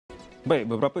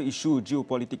Baik, beberapa isu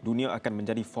geopolitik dunia akan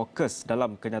menjadi fokus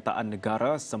dalam kenyataan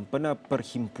negara sempena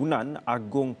Perhimpunan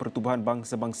Agung Pertubuhan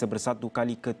Bangsa-Bangsa Bersatu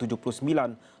kali ke-79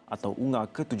 atau UNGA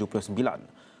ke-79.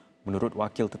 Menurut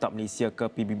wakil tetap Malaysia ke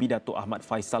PBB Datuk Ahmad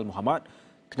Faisal Muhamad,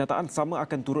 kenyataan sama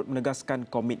akan turut menegaskan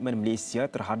komitmen Malaysia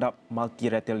terhadap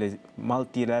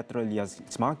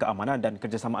multilateralisme, keamanan dan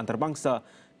kerjasama antarabangsa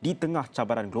di tengah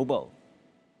cabaran global.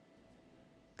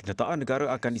 Kenyataan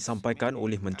negara akan disampaikan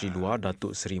oleh Menteri Luar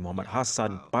Datuk Seri Muhammad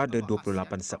Hassan pada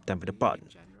 28 September depan.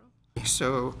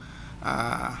 So,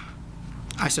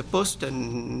 I suppose the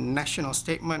national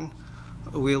statement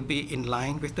will be in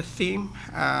line with the theme.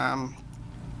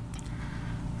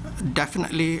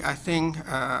 Definitely, I think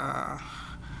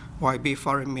YB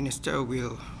Foreign Minister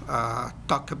will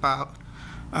talk about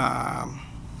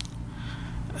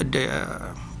the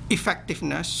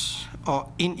effectiveness or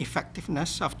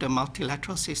ineffectiveness of the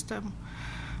multilateral system,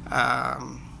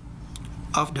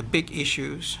 of the big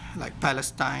issues like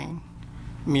Palestine,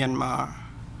 Myanmar,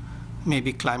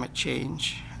 maybe climate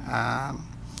change,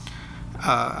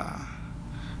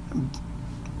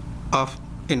 of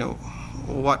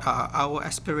what are our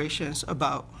aspirations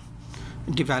about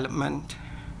development,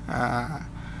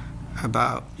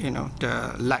 about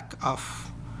the lack of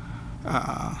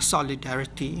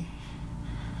solidarity,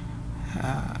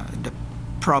 the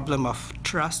problem of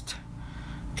trust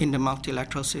in the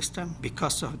multilateral system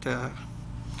because of the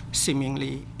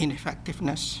seemingly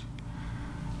ineffectiveness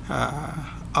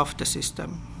of the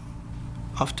system,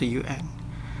 of the UN.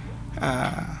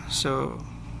 So,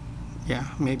 yeah,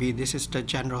 maybe this is the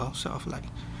general sort of like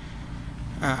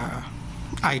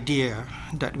idea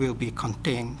that will be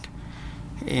contained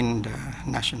in the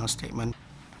national statement.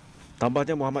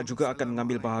 Tambahnya, Muhammad juga akan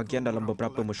mengambil bahagian dalam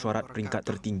beberapa mesyuarat peringkat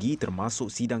tertinggi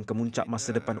termasuk sidang kemuncak masa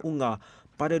depan UNGA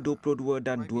pada 22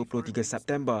 dan 23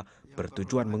 September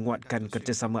bertujuan menguatkan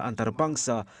kerjasama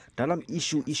antarabangsa dalam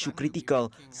isu-isu kritikal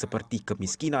seperti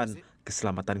kemiskinan,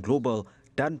 keselamatan global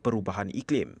dan perubahan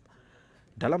iklim.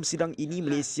 Dalam sidang ini,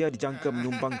 Malaysia dijangka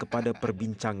menyumbang kepada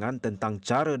perbincangan tentang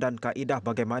cara dan kaedah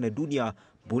bagaimana dunia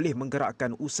boleh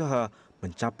menggerakkan usaha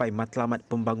mencapai matlamat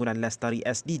pembangunan lestari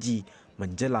SDG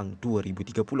menjelang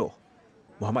 2030.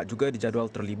 Muhammad juga dijadual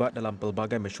terlibat dalam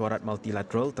pelbagai mesyuarat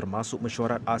multilateral termasuk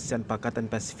mesyuarat ASEAN Pakatan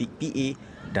Pasifik PA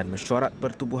dan mesyuarat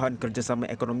Pertubuhan Kerjasama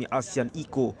Ekonomi ASEAN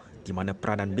ECO di mana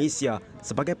peranan Malaysia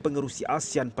sebagai pengerusi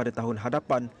ASEAN pada tahun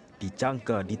hadapan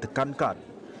dijangka ditekankan.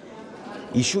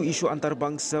 Isu-isu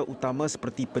antarabangsa utama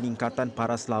seperti peningkatan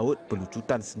paras laut,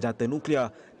 pelucutan senjata nuklear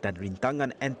dan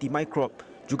rintangan anti-mikrob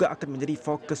juga akan menjadi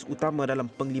fokus utama dalam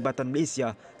penglibatan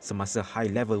Malaysia semasa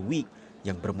High Level Week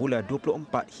yang bermula 24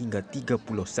 hingga 30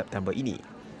 September ini.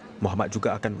 Muhammad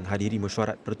juga akan menghadiri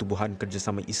mesyuarat Pertubuhan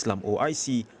Kerjasama Islam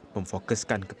OIC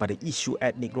memfokuskan kepada isu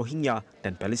etnik Rohingya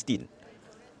dan Palestin.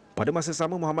 Pada masa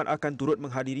sama, Muhammad akan turut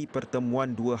menghadiri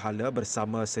pertemuan dua hala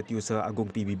bersama Setiausaha Agung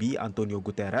PBB Antonio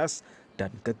Guterres dan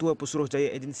Ketua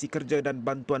Pesuruhjaya Agensi Kerja dan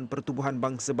Bantuan Pertubuhan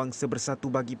Bangsa-Bangsa Bersatu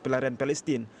bagi Pelarian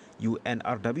Palestin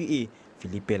UNRWA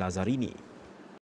Filipe Lazzarini.